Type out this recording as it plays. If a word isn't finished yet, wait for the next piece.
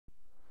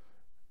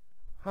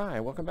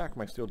Hi, welcome back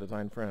my steel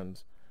design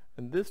friends.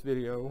 In this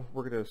video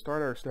we're going to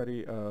start our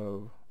study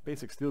of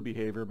basic steel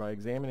behavior by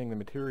examining the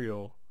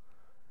material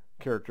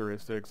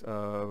characteristics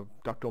of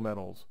ductile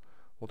metals.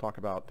 We'll talk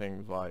about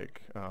things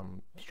like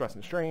stress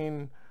and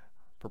strain,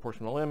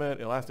 proportional limit,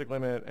 elastic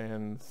limit,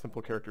 and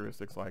simple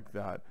characteristics like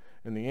that.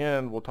 In the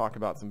end we'll talk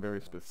about some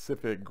very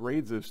specific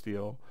grades of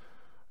steel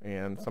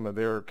and some of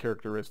their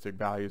characteristic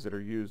values that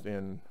are used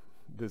in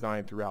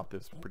design throughout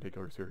this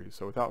particular series.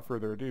 So without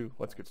further ado,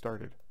 let's get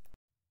started.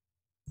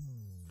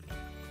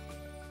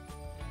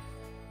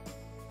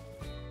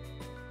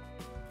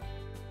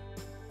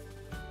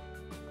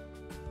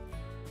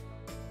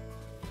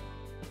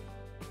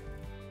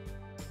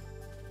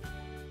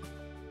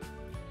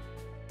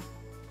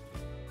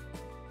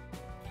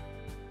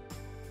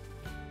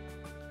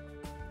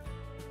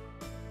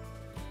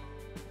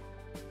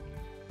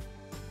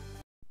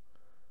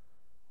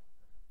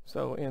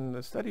 So in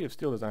the study of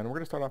steel design, we're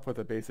going to start off with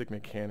a basic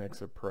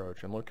mechanics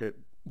approach and look at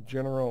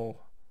general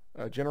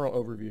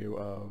overview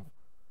of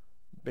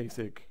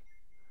basic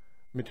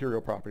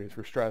material properties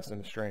for stress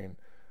and strain.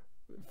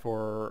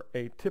 For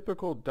a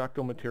typical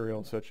ductile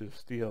material such as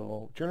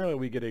steel, generally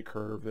we get a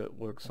curve that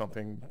looks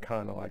something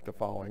kind of like the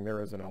following. There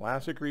is an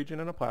elastic region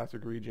and a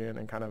plastic region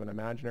and kind of an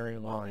imaginary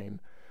line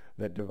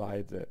that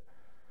divides it.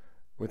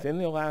 Within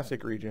the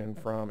elastic region,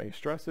 from a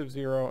stress of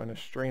 0 and a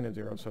strain of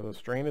 0, so the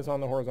strain is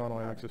on the horizontal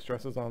axis,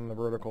 stress is on the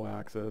vertical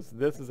axis,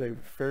 this is a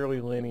fairly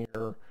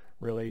linear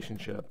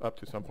relationship up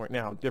to some point.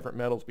 Now, different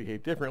metals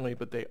behave differently,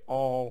 but they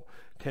all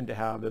tend to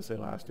have this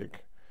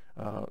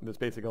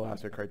basic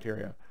elastic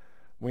criteria.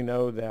 We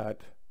know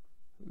that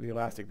the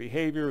elastic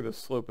behavior, the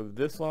slope of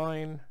this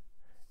line,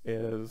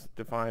 is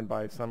defined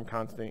by some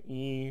constant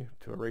E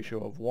to a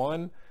ratio of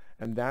 1.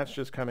 And that's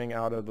just coming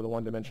out of the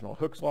one-dimensional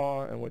Hooke's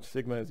law, in which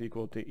sigma is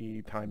equal to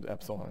E times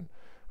epsilon.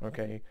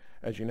 Okay,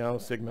 as you know,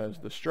 sigma is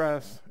the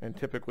stress, and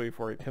typically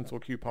for a tensile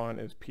coupon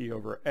is P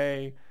over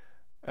A.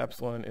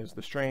 Epsilon is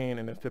the strain,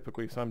 and it's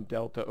typically some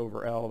delta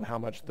over L of how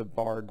much the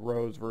bar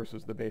grows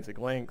versus the basic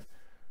length.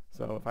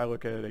 So if I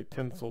look at a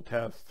tensile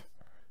test,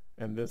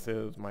 and this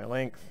is my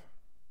length,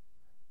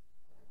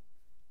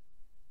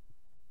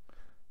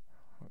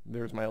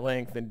 there's my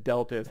length, and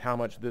delta is how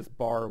much this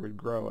bar would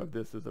grow. If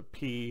this is a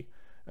P,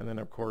 and then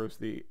of course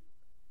the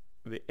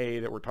A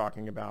that we're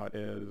talking about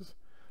is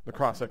the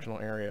cross-sectional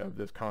area of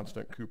this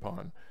constant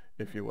coupon,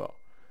 if you will.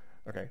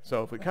 Okay,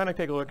 so if we kind of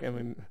take a look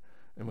and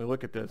we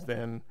look at this,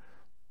 then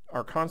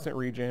our constant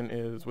region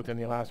is within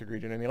the elastic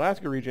region, and the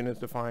elastic region is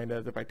defined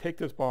as if I take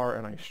this bar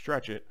and I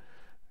stretch it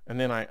and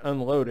then I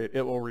unload it,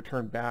 it will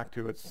return back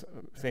to its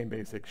same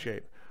basic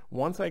shape.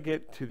 Once I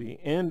get to the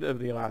end of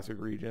the elastic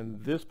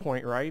region, this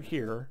point right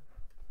here,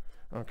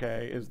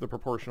 okay, is the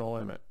proportional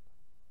limit.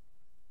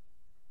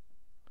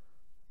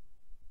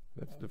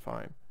 That's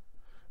defined.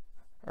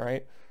 All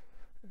right.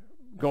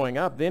 Going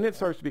up, then it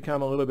starts to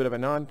become a little bit of a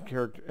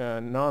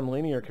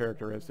non-linear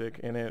characteristic,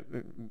 and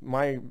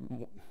my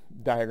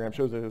diagram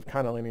shows it as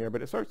kind of linear,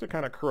 but it starts to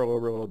kind of curl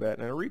over a little bit,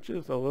 and it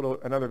reaches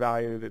another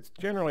value that's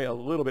generally a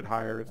little bit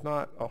higher. It's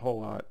not a whole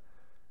lot,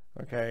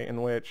 okay,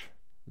 in which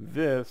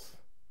this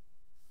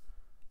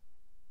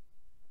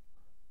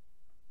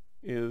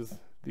is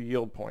the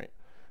yield point,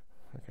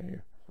 okay,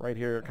 right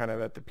here, kind of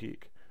at the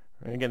peak.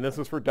 And again, this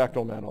is for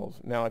ductile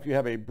metals. Now, if you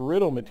have a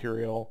brittle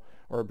material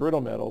or a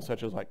brittle metal,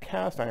 such as like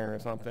cast iron or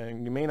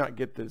something, you may not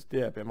get this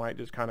dip. It might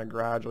just kind of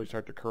gradually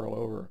start to curl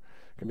over,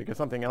 because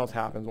something else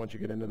happens once you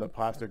get into the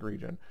plastic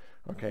region.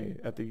 Okay,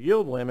 at the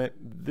yield limit,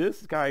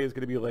 this guy is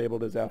going to be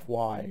labeled as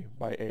FY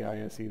by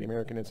AISC, the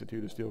American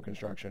Institute of Steel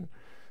Construction.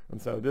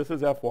 And so this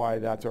is FY,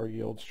 that's our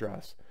yield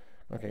stress.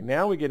 Okay,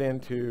 now we get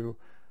into,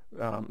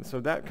 so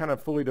that kind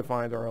of fully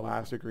defines our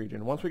elastic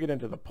region. Once we get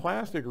into the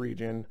plastic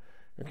region,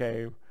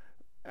 okay,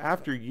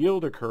 after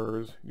yield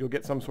occurs, you'll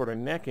get some sort of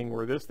necking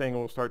where this thing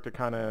will start to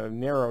kind of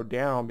narrow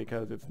down,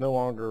 because it's no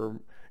longer,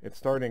 it's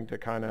starting to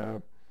kind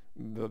of,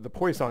 the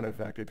Poisson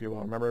effect, if you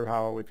will. Remember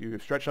how if you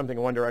stretch something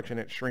in one direction,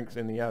 it shrinks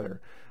in the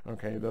other.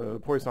 Okay, the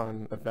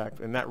Poisson effect,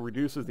 and that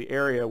reduces the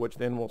area, which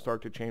then will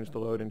start to change the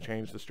load and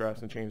change the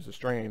stress and change the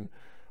strain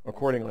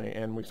accordingly.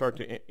 And we start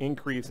to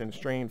increase in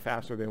strain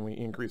faster than we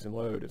increase in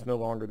load. It's no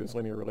longer this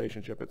linear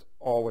relationship. It's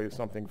always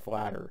something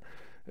flatter,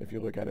 if you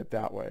look at it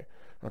that way.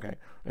 Okay,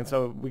 and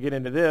so we get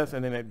into this,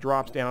 and then it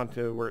drops down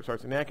to where it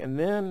starts to neck, and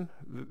then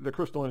the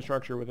crystalline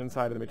structure within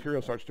inside of the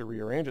material starts to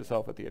rearrange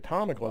itself at the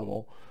atomic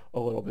level a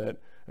little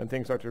bit, and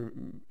things start to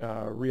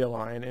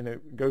realign, and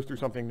it goes through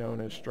something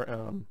known as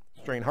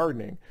strain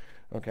hardening.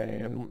 Okay,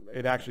 and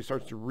it actually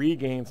starts to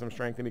regain some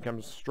strength and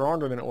becomes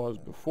stronger than it was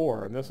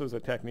before. And this is a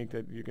technique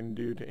that you can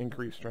do to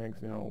increase strength,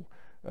 you know,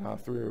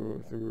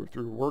 through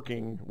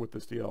working with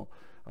the steel.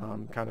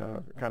 Kind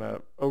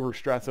of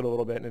overstress it a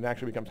little bit, and it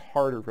actually becomes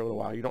harder for a little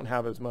while. You don't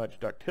have as much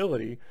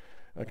ductility,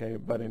 okay,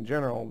 but in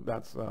general,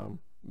 that's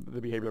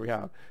the behavior that we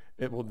have.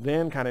 It will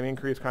then kind of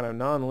increase kind of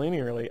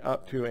non-linearly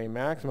up to a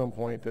maximum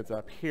point that's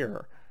up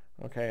here,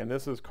 okay, and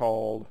this is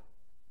called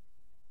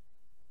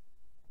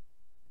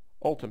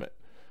ultimate,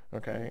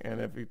 okay, and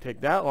if you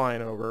take that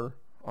line over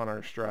on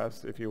our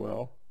stress, if you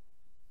will,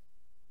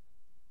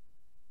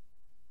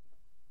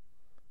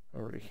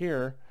 over to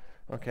here,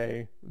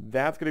 okay,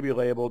 that's going to be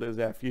labeled as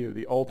FU,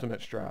 the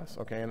ultimate stress,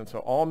 okay? And so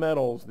all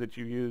metals that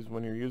you use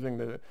when you're using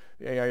the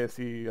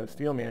AISC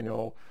steel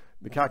manual,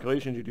 the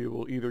calculations you do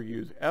will either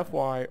use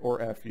FY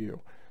or FU,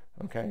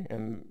 okay?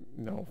 And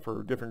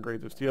for different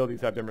grades of steel,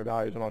 these have different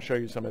values, and I'll show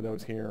you some of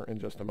those here in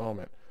just a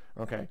moment,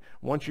 okay?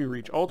 Once you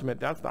reach ultimate,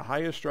 that's the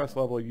highest stress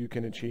level you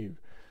can achieve,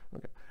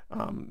 okay?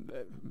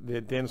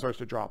 It then starts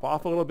to drop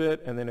off a little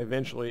bit, and then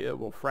eventually it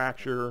will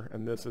fracture,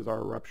 and this is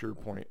our rupture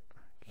point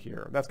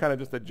here. That's kind of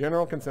just a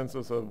general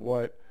consensus of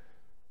what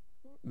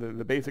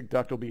the basic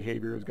ductile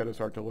behavior is going to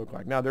start to look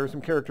like. Now, there are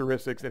some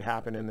characteristics that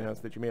happen in this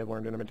that you may have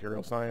learned in a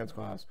material science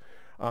class,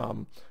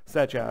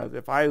 such as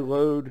if I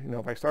load,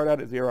 if I start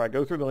out at 0, I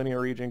go through the linear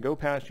region, go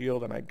past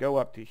yield, and I go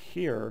up to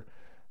here,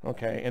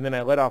 okay, and then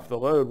I let off the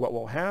load, what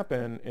will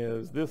happen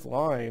is this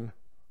line,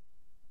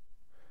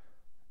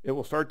 it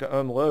will start to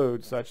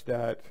unload such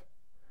that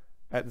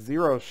at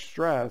 0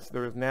 stress,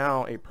 there is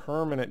now a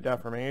permanent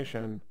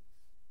deformation,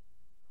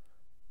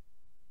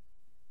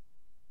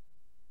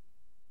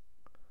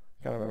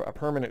 kind of a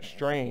permanent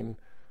strain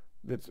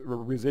that's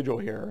residual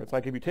here. It's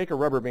like if you take a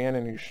rubber band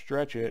and you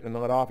stretch it and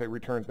let off, it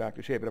returns back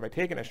to shape. But if I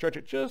take it and I stretch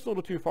it just a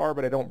little too far,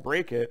 but I don't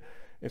break it,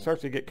 it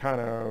starts to get kind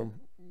of,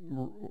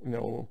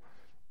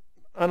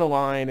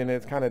 unaligned, and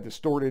it's kind of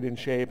distorted in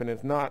shape, and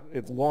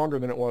it's longer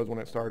than it was when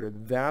it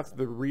started. That's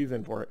the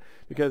reason for it,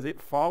 because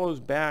it follows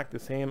back the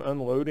same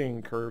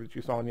unloading curve that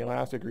you saw in the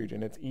elastic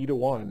region. It's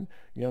E/1,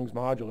 Young's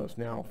modulus.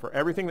 Now, for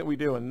everything that we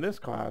do in this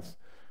class,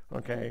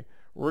 okay,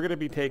 we're going to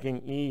be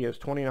taking E as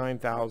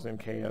 29,000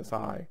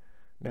 KSI.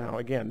 Now,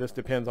 again, this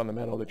depends on the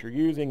metal that you're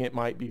using. It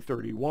might be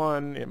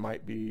 31, it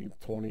might be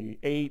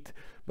 28,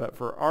 but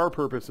for our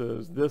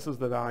purposes, this is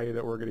the value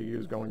that we're going to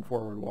use going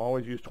forward. We'll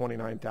always use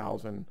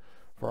 29,000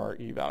 for our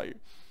E value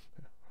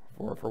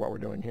for what we're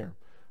doing here.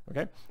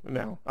 Okay.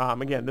 Now,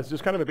 again, this is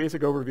just kind of a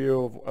basic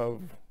overview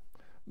of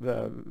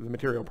the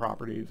material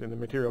properties and the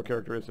material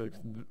characteristics,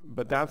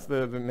 but that's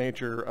the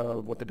nature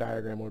of what the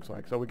diagram looks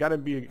like. So we got to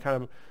be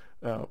kind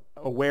of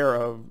aware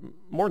of,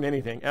 more than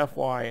anything,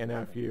 FY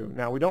and FU.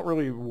 Now, we don't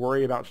really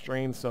worry about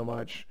strain so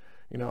much,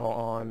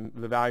 on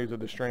the values of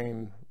the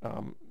strain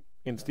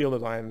in steel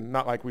design,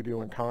 not like we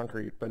do in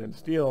concrete, but in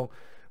steel,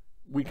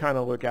 we kind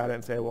of look at it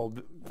and say, well,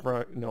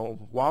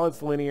 while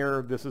it's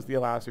linear, this is the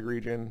elastic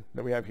region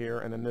that we have here,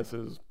 and then this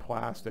is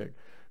plastic.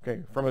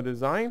 Okay, from a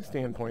design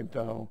standpoint,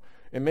 though,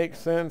 it makes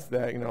sense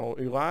that,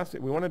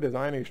 elastic, we want to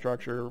design a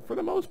structure, for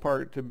the most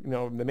part, to,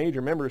 the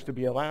major members to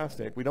be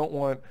elastic. We don't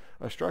want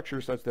a structure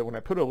such that when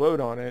I put a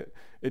load on it,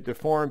 it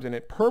deforms, and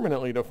it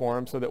permanently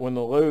deforms, so that when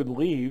the load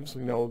leaves,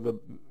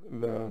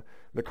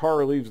 the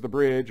car leaves the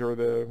bridge, or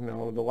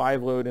the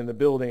live load in the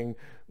building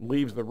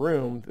leaves the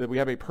room, that we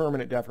have a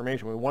permanent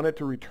deformation. We want it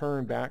to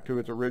return back to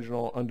its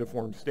original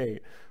undeformed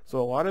state. So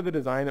a lot of the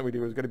design that we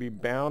do is going to be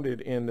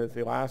bounded in this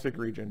elastic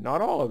region.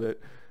 Not all of it,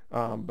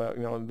 but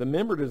the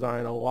member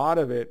design, a lot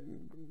of it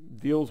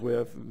deals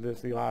with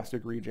this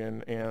elastic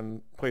region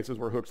and places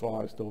where Hooke's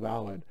law is still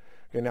valid.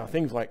 Okay, now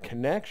things like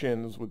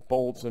connections with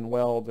bolts and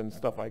welds and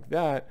stuff like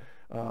that,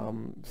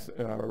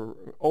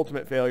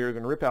 ultimate failures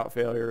and rip-out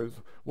failures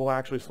will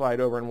actually slide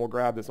over and we'll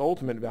grab this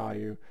ultimate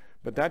value,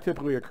 but that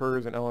typically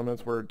occurs in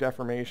elements where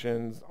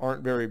deformations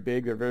aren't very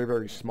big, they're very,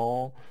 very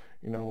small.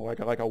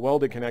 Like a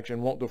welded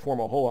connection won't deform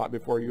a whole lot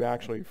before you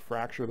actually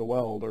fracture the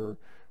weld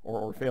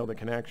or fail the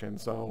connection.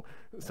 So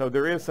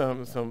there is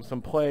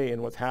some play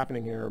in what's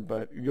happening here,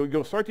 but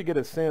you'll start to get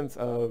a sense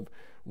of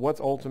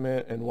what's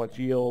ultimate and what's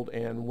yield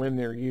and when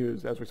they're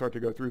used as we start to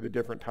go through the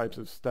different types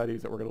of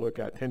studies that we're going to look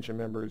at: tension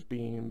members,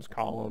 beams,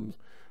 columns,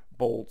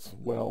 bolts,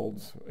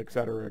 welds, et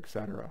cetera, et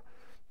cetera.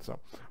 So,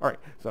 all right.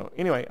 So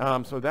anyway,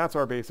 so that's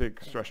our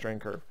basic stress strain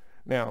curve.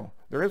 Now,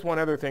 there is one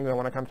other thing that I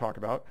want to kind of talk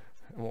about,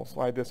 and we'll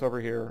slide this over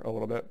here a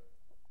little bit.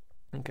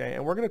 Okay,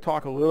 and we're going to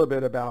talk a little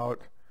bit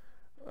about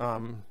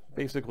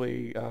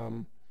basically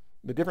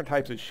the different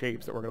types of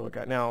shapes that we're going to look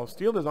at. Now,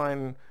 steel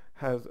design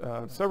has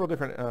several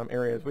different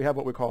areas. We have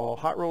what we call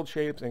hot rolled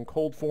shapes and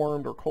cold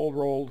formed or cold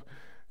rolled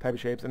type of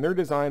shapes, and they're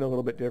designed a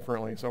little bit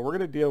differently. So we're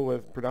going to deal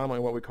with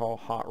predominantly what we call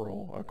hot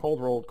roll. A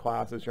cold rolled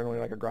class is generally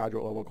like a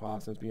graduate level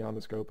class, and it's beyond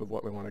the scope of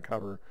what we want to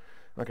cover.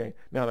 Okay,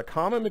 now the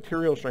common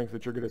material strength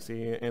that you're going to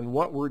see, and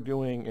what we're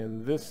doing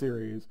in this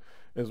series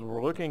is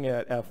we're looking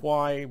at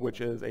FY, which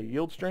is a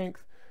yield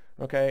strength,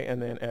 okay,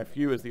 and then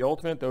FU is the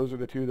ultimate. Those are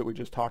the two that we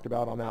just talked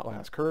about on that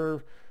last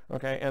curve,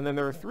 okay, and then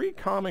there are three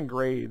common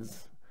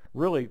grades,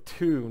 really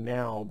two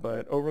now,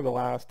 but over the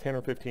last 10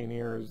 or 15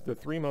 years, the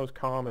three most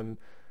common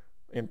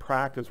in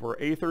practice were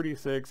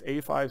A36,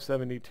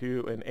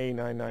 A572, and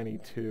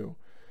A992,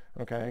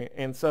 okay,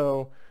 and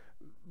so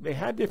they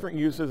had different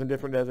uses and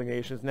different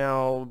designations.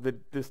 Now, the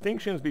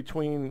distinctions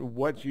between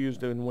what's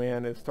used and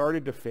when has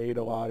started to fade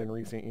a lot in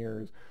recent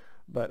years.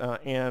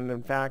 But and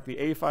in fact, the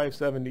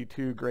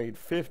A572 grade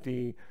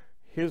 50,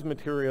 his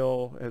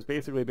material has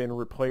basically been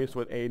replaced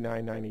with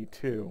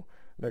A992,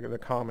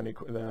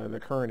 the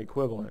current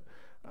equivalent.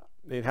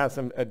 It has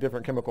a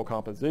different chemical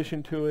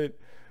composition to it.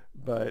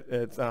 but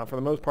it's for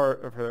the most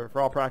part,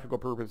 for all practical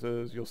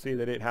purposes, you'll see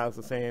that it has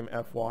the same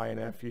FY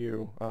and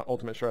FU,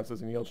 ultimate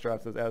stresses and yield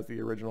stresses, as the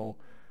original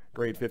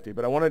grade 50.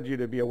 But I wanted you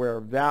to be aware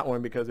of that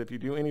one, because if you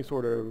do any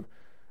sort of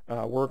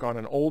work on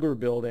an older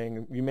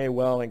building, you may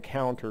well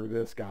encounter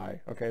this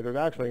guy. Okay, there's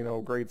actually, you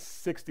know, grade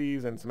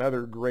 60s and some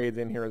other grades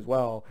in here as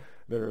well.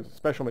 There's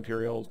special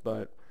materials,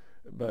 but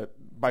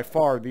by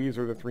far these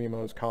are the three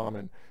most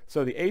common.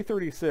 So the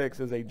A36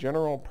 is a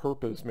general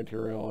purpose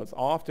material. It's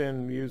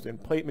often used in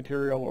plate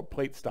material or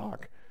plate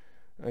stock.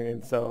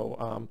 And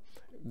so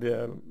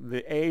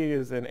the A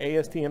is an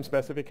ASTM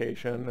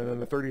specification, and then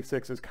the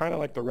 36 is kind of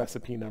like the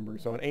recipe number.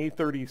 So an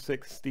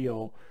A36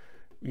 steel,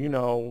 you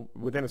know,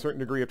 within a certain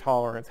degree of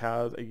tolerance,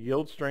 has a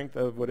yield strength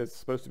of what is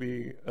supposed to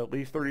be at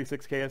least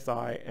 36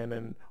 KSI and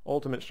an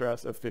ultimate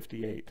stress of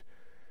 58.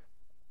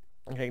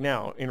 Okay,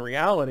 now in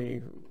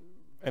reality,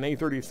 an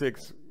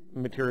A36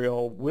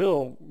 material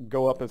will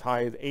go up as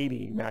high as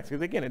 80 max,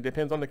 because again, it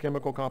depends on the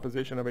chemical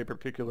composition of a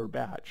particular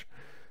batch.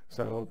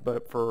 So,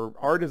 but for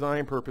our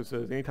design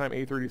purposes, anytime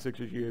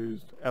A36 is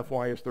used,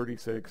 FY is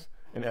 36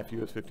 and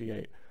FU is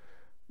 58.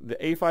 The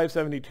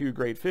A572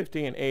 grade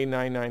 50 and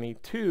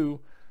A992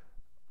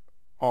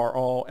 are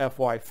all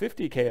FY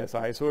 50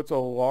 KSI, so it's a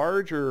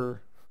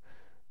larger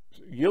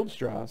yield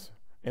stress,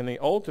 and the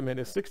ultimate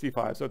is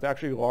 65, so it's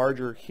actually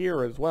larger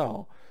here as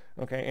well.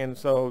 Okay, and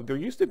so there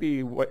used to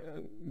be,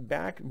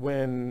 back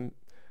when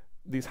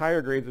these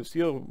higher grades of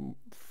steel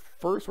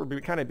first were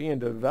kind of being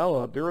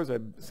developed, there was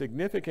a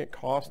significant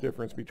cost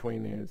difference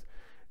between these.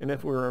 And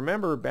if we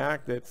remember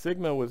back that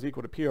sigma was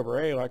equal to P over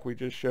A, like we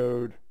just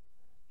showed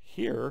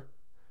here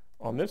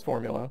on this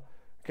formula,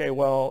 okay,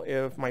 well,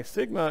 if my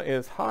sigma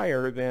is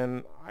higher,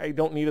 then I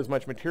don't need as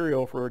much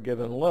material for a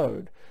given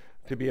load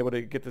to be able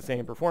to get the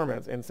same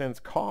performance. And since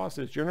cost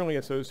is generally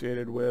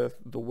associated with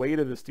the weight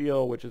of the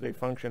steel, which is a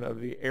function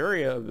of the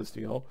area of the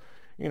steel,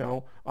 you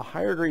know, a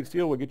higher grade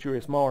steel would get you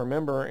a smaller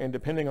member, and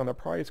depending on the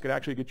price, could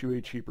actually get you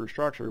a cheaper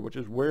structure, which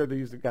is where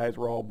these guys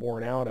were all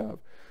born out of.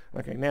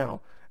 Okay,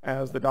 now,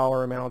 as the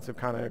dollar amounts have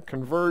kind of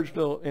converged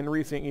in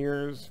recent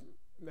years,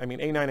 I mean,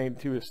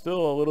 A982 is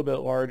still a little bit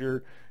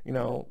larger, you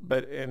know,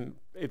 but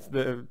it's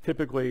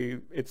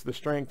typically it's the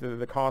strength of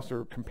the costs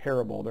are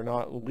comparable. They're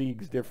not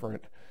leagues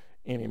different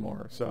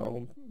anymore.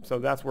 So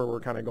that's where we're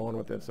kind of going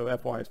with this. So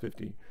FY is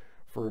 50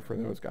 for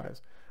those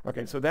guys.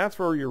 Okay, so that's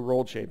for your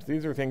rolled shapes.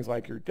 These are things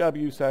like your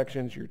W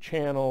sections, your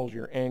channels,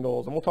 your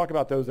angles, and we'll talk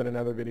about those in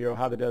another video,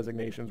 how the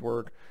designations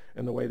work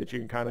and the way that you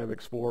can kind of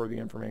explore the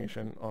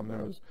information on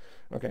those.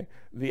 Okay,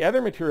 the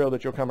other material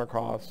that you'll come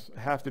across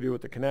has to do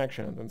with the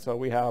connections, and so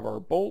we have our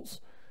bolts.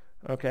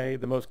 Okay,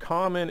 the most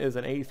common is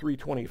an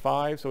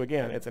A325. So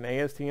again, it's an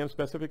ASTM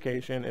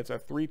specification. It's a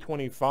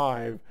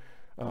 325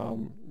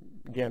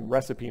 again,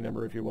 recipe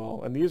number, if you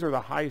will, and these are the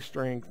high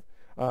strength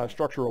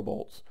structural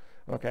bolts.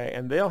 Okay,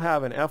 and they'll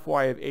have an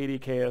FY of 80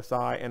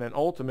 KSI and an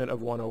ultimate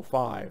of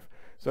 105.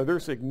 So they're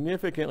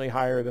significantly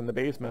higher than the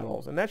base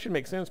metals, and that should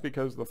make sense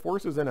because the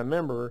forces in a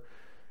member,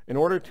 in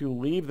order to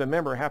leave the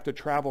member, have to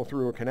travel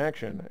through a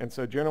connection, and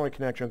so generally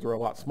connections are a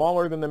lot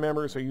smaller than the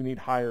member, so you need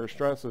higher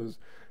stresses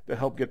to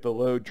help get the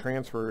load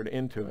transferred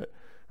into it.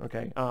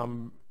 Okay,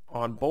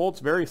 on bolts,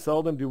 very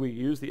seldom do we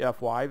use the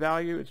FY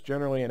value. It's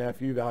generally an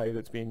FU value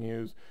that's being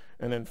used,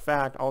 and in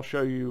fact, I'll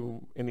show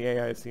you in the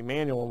AISC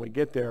manual when we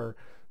get there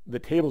the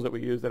tables that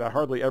we use that I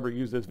hardly ever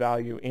use this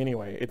value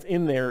anyway. It's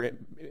in there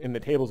in the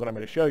tables that I'm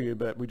going to show you,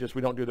 but we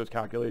don't do those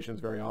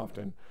calculations very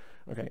often.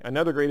 Okay,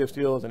 another grade of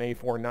steel is an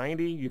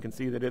A490. You can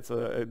see that it's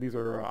these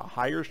are a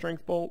higher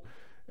strength bolt,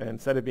 and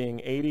instead of being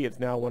 80, it's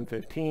now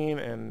 115,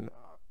 and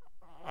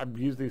I've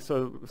used these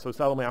so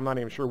seldomly I'm not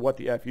even sure what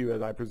the FU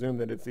is. I presume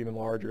that it's even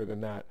larger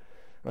than that.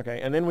 Okay,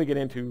 and then we get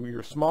into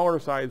your smaller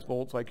size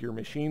bolts, like your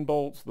machine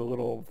bolts, the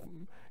little,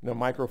 you know,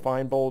 micro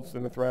fine bolts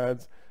in the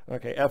threads.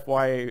 Okay,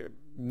 FY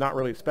not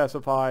really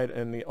specified,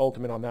 and the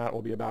ultimate on that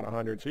will be about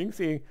 100. So you can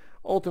see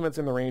ultimates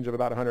in the range of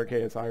about 100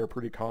 KSI are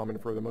pretty common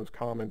for the most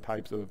common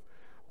types of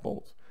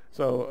bolts.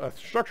 So a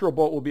structural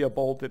bolt will be a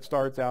bolt that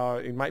starts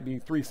out, it might be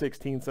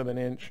 3/16 of an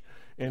inch,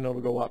 and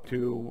it'll go up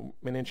to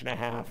 1.5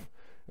 inches.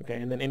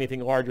 Okay, and then anything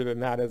larger than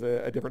that is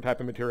a different type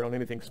of material, and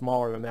anything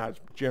smaller than that is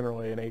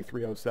generally an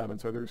A307.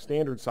 So there's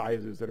standard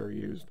sizes that are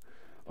used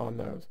on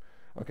those.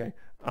 Okay,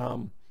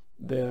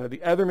 the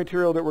other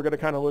material that we're going to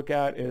kind of look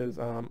at is,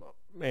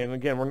 and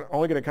again, we're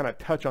only going to kind of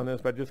touch on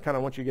this, but just kind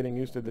of once you're getting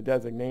used to the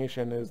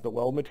designation, is the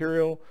weld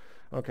material.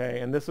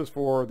 Okay, and this is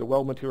for the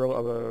weld material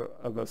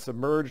of a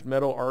submerged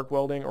metal arc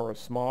welding or a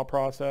SMA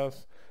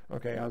process.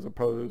 Okay, as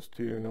opposed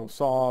to, you know,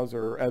 saws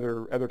or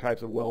other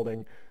types of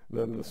welding.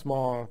 The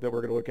SMA that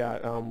we're going to look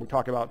at, we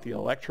talk about the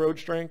electrode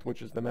strength,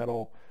 which is the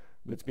metal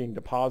that's being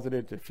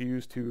deposited to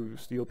fuse two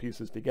steel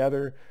pieces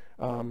together.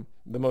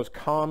 The most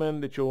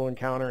common that you'll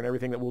encounter and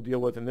everything that we'll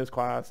deal with in this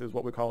class is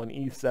what we call an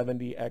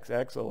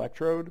E70XX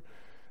electrode,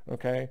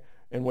 okay,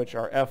 in which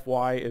our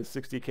FY is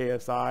 60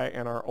 KSI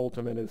and our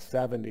ultimate is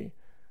 70.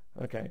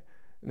 Okay,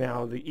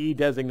 now the E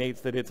designates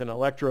that it's an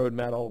electrode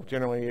metal.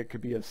 Generally it could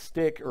be a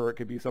stick or it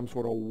could be some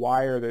sort of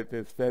wire that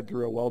is fed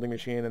through a welding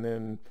machine and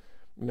then,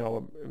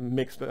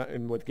 mixed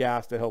in with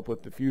gas to help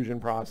with the fusion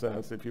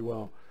process, if you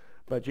will.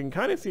 But you can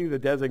kind of see the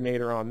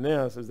designator on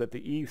this is that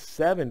the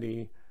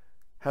E70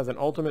 has an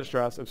ultimate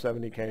stress of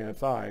 70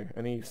 KSI,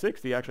 and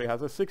E60 actually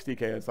has a 60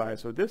 KSI.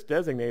 So this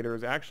designator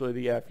is actually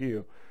the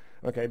FU.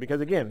 Okay, because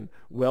again,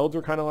 welds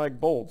are kind of like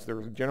bolts.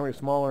 They're generally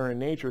smaller in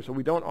nature, so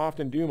we don't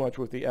often do much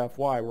with the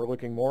FY. We're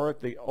looking more at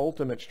the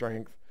ultimate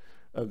strength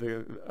of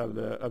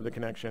the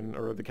connection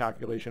or the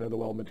calculation of the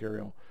weld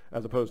material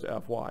as opposed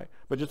to FY.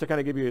 But just to kind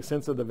of give you a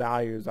sense of the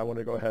values, I want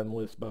to go ahead and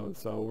list both.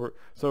 So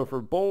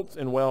for bolts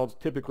and welds,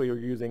 typically we're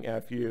using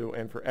FU,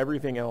 and for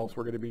everything else,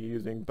 we're going to be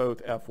using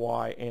both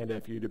FY and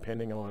FU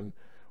depending on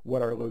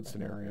what our load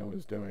scenario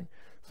is doing.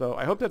 So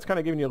I hope that's kind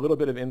of giving you a little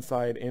bit of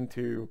insight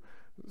into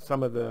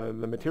some of the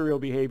material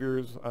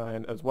behaviors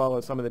and as well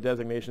as some of the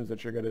designations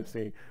that you're going to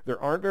see.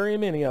 There aren't very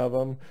many of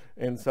them,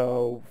 and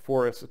so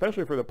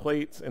especially for the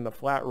plates and the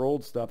flat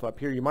rolled stuff up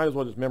here, you might as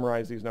well just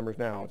memorize these numbers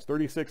now. It's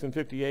 36 and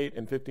 58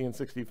 and 50 and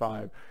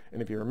 65,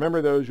 and if you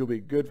remember those, you'll be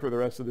good for the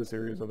rest of the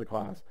series of the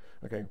class.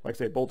 Okay, like I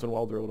say, bolts and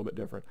welds are a little bit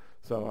different.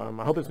 So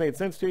I hope this made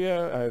sense to you.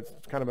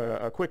 It's kind of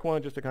a quick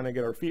one just to kind of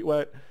get our feet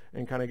wet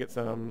and kind of get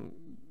some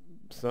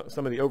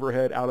of the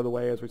overhead out of the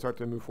way as we start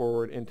to move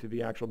forward into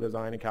the actual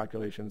design and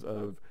calculations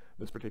of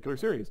this particular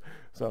series.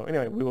 So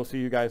anyway, we will see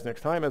you guys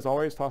next time. As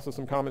always, toss us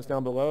some comments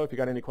down below if you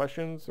got any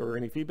questions or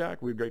any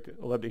feedback. We'd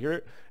love to hear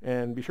it,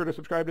 and be sure to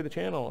subscribe to the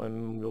channel,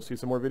 and we'll see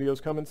some more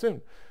videos coming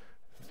soon.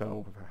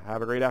 So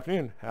have a great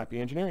afternoon.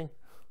 Happy engineering.